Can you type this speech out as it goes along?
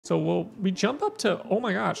So we jump up to, oh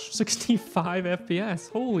my gosh, 65 FPS.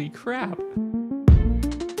 Holy crap.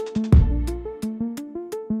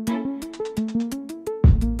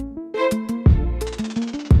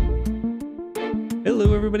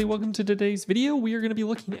 Hello everybody, welcome to today's video. We are going to be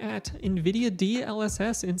looking at NVIDIA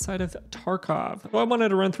DLSS inside of Tarkov. So I wanted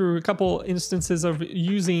to run through a couple instances of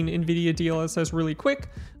using NVIDIA DLSS really quick.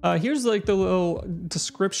 Here's like the little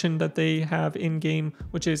description that they have in game,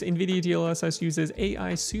 which is NVIDIA DLSS uses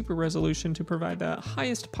AI super resolution to provide the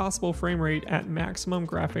highest possible frame rate at maximum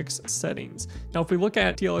graphics settings. Now, if we look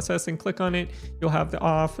at DLSS and click on it, you'll have the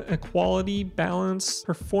off quality, balance,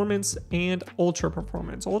 performance, and ultra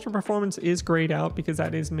performance. Ultra performance is grayed out because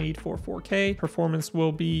that is made for 4K. Performance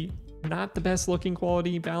will be not the best looking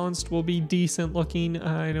quality. Balanced will be decent looking,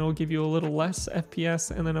 and it'll give you a little less FPS.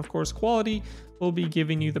 And then of course quality will be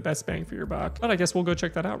giving you the best bang for your buck. But I guess we'll go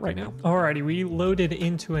check that out right now. Alrighty, we loaded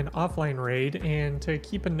into an offline raid, and to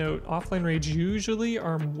keep a note, offline raids usually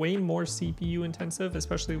are way more CPU intensive,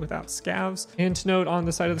 especially without scavs. And to note, on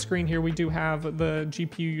the side of the screen here, we do have the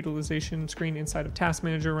GPU utilization screen inside of Task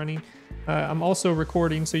Manager running. I'm also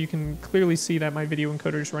recording, so you can clearly see that my video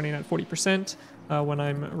encoder is running at 40%. When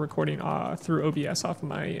I'm recording through OBS off of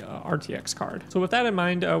my RTX card. So with that in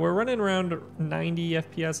mind, we're running around 90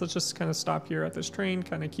 FPS. Let's just kind of stop here at this train,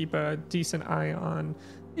 kind of keep a decent eye on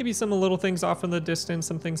maybe some little things off in the distance,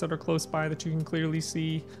 some things that are close by that you can clearly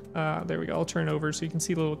see. There we go, I'll turn over so you can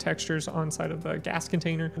see the little textures on side of the gas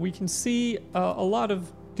container. We can see a lot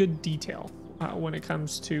of good detail when it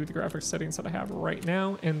comes to the graphics settings that I have right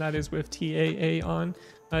now, and that is with TAA on.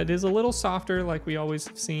 It is a little softer like we always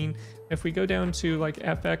have seen. If we go down to like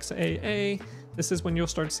FXAA, this is when you'll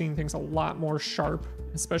start seeing things a lot more sharp,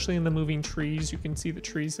 especially in the moving trees. You can see the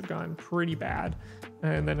trees have gone pretty bad.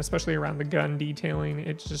 And then especially around the gun detailing,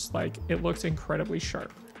 it's just like, it looks incredibly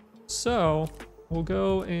sharp. So we'll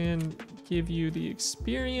go and give you the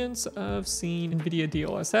experience of seeing NVIDIA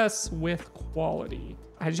DLSS with quality.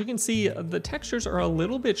 As you can see, the textures are a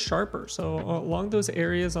little bit sharper. So along those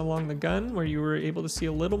areas along the gun where you were able to see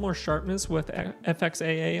a little more sharpness with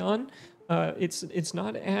FXAA on, it's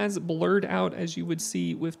not as blurred out as you would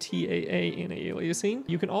see with TAA in aliasing.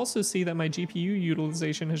 You can also see that my GPU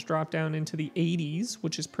utilization has dropped down into the 80s,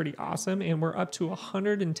 which is pretty awesome. And we're up to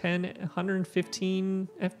 110, 115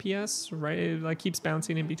 FPS, right? It like keeps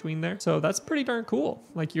bouncing in between there. So that's pretty darn cool.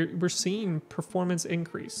 Like we're seeing performance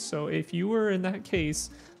increase. So if you were in that case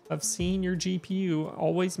of seeing your GPU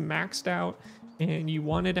always maxed out and you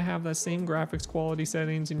wanted to have that same graphics quality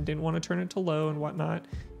settings and didn't want to turn it to low and whatnot,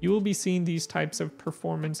 you will be seeing these types of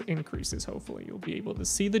performance increases. Hopefully you'll be able to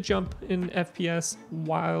see the jump in FPS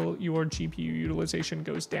while your GPU utilization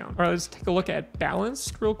goes down. All right, let's take a look at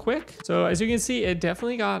balanced real quick. So as you can see, it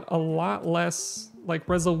definitely got a lot less like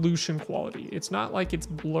resolution quality. It's not like it's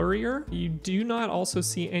blurrier. You do not also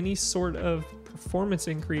see any sort of performance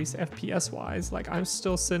increase FPS wise. Like I'm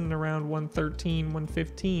still sitting around 113,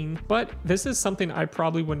 115, but this is something I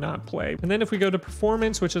probably would not play. And then if we go to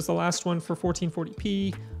performance, which is the last one for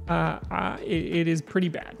 1440p, it is pretty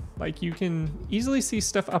bad. Like you can easily see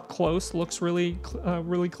stuff up close, looks really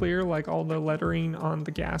clear, like all the lettering on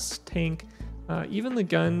the gas tank. Even the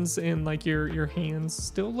guns and like your hands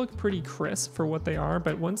still look pretty crisp for what they are,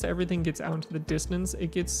 but once everything gets out into the distance,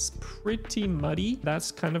 it gets pretty muddy.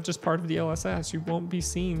 That's kind of just part of the DLSS. You won't be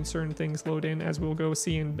seeing certain things load in, as we'll go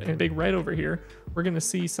see in Big Red over here. We're gonna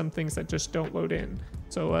see some things that just don't load in.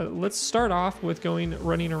 So let's start off with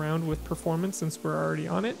running around with performance since we're already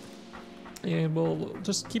on it. And we'll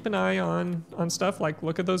just keep an eye on stuff like,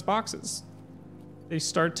 look at those boxes. They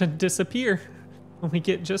start to disappear when we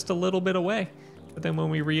get just a little bit away, but then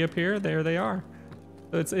when we reappear, there they are.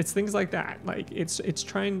 So it's things like that. Like it's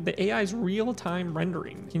trying, the AI's real-time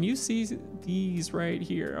rendering. Can you see these right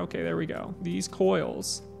here? Okay, there we go. These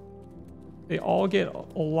coils, they all get a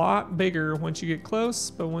lot bigger once you get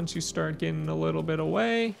close, but once you start getting a little bit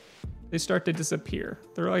away, they start to disappear.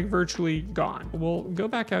 They're like virtually gone. We'll go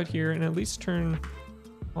back out here and at least turn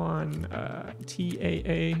on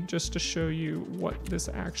TAA just to show you what this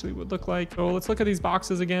actually would look like. So let's look at these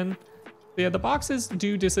boxes again. Yeah, the boxes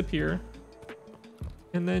do disappear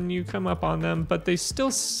and then you come up on them, but they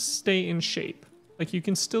still stay in shape. Like you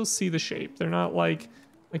can still see the shape. They're not like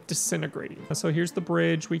disintegrating. So here's the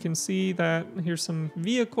bridge. We can see that here's some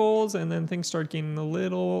vehicles, and then things start getting a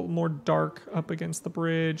little more dark up against the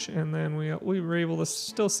bridge, and then we were able to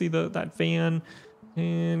still see that van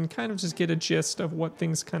and kind of just get a gist of what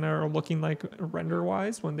things kind of are looking like render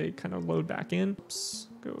wise when they kind of load back in. Oops,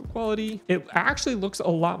 go quality. It actually looks a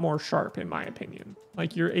lot more sharp in my opinion.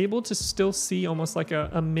 Like you're able to still see almost like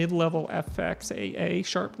a mid-level FXAA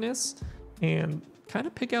sharpness and kind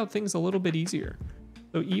of pick out things a little bit easier.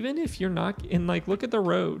 So even if you're not in, like, look at the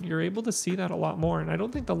road, you're able to see that a lot more. And I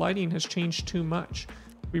don't think the lighting has changed too much.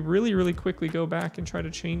 We really quickly go back and try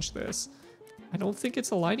to change this. I don't think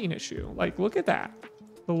it's a lighting issue. Like, look at that.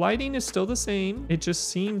 The lighting is still the same. It just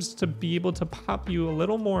seems to be able to pop you a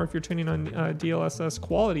little more if you're turning on DLSS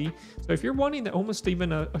quality. So if you're wanting almost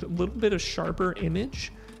even a little bit of sharper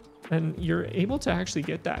image, then you're able to actually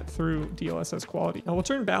get that through DLSS quality. Now we'll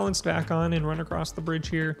turn balanced back on and run across the bridge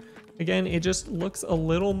here. Again, it just looks a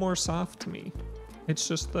little more soft to me. It's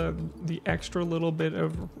just the extra little bit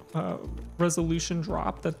of resolution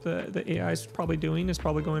drop that the AI is probably doing is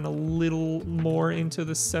probably going a little more into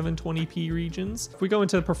the 720p regions. If we go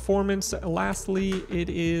into the performance, lastly, it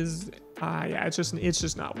is, yeah, it's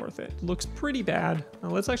just not worth it. Looks pretty bad. Now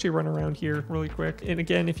let's actually run around here really quick. And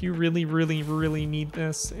again, if you really need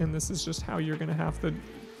this, and this is just how you're gonna have to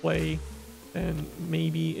play, then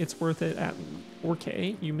maybe it's worth it at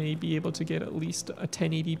 4K. You may be able to get at least a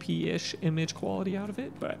 1080p-ish image quality out of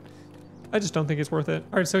it, but I just don't think it's worth it.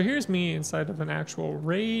 All right, so here's me inside of an actual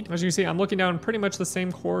raid. As you can see, I'm looking down pretty much the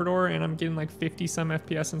same corridor, and I'm getting like 50 some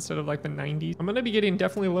FPS instead of like the 90s. I'm gonna be getting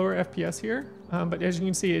definitely lower FPS here, but as you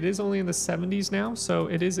can see, it is only in the 70s now, so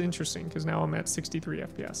it is interesting because now I'm at 63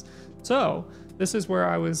 FPS. So this is where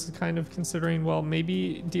I was kind of considering, well,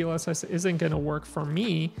 maybe DLSS isn't gonna work for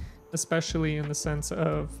me, especially in the sense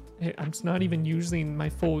of, hey, I'm not even using my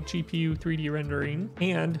full GPU 3D rendering,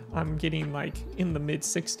 and I'm getting like in the mid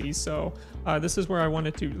 60s. So this is where I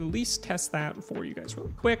wanted to at least test that for you guys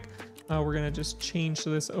really quick. We're gonna just change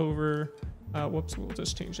this over. Whoops, we'll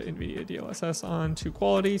just change the NVIDIA DLSS on to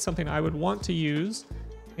quality, something I would want to use.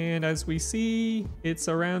 And as we see, it's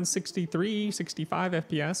around 63, 65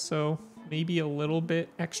 FPS. So maybe a little bit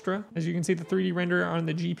extra. As you can see, the 3D render on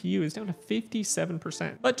the GPU is down to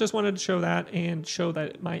 57%, but just wanted to show that and show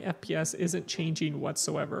that my FPS isn't changing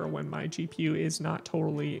whatsoever when my GPU is not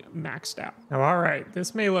totally maxed out. Now, all right,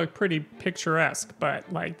 this may look pretty picturesque, but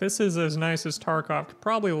like this is as nice as Tarkov could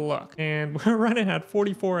probably look. And we're running at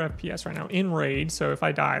 44 FPS right now in raid. So if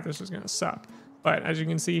I die, this is gonna suck. But as you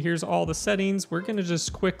can see, here's all the settings. We're gonna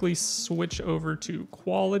just quickly switch over to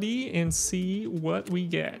quality and see what we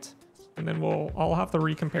get. And then I'll have to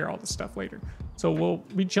recompare all this stuff later. So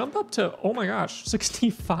we jump up to, oh my gosh,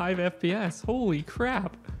 65 FPS. Holy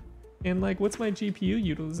crap. And like, what's my GPU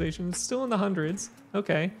utilization? It's still in the hundreds.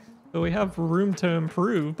 Okay, so we have room to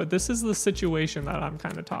improve, but this is the situation that I'm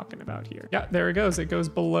kind of talking about here. Yeah, there it goes. It goes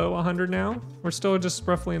below 100 now. We're still just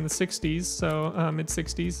roughly in the 60s, so mid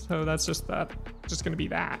 60s. So that's just gonna be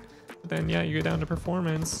that. But then yeah, you go down to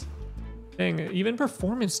performance. Dang, even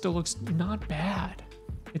performance still looks not bad.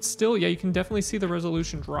 It's still, yeah, you can definitely see the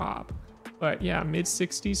resolution drop, but yeah, mid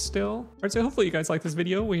 60s still. All right, so hopefully you guys like this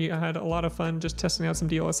video. We had a lot of fun just testing out some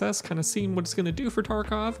DLSS, kind of seeing what it's gonna do for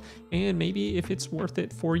Tarkov, and maybe if it's worth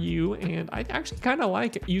it for you. And I actually kind of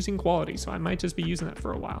like using quality, so I might just be using that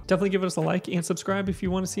for a while. Definitely give us a like and subscribe if you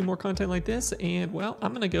want to see more content like this. And well,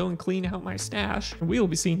 I'm gonna go and clean out my stash, and we will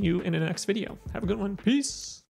be seeing you in the next video. Have a good one. Peace.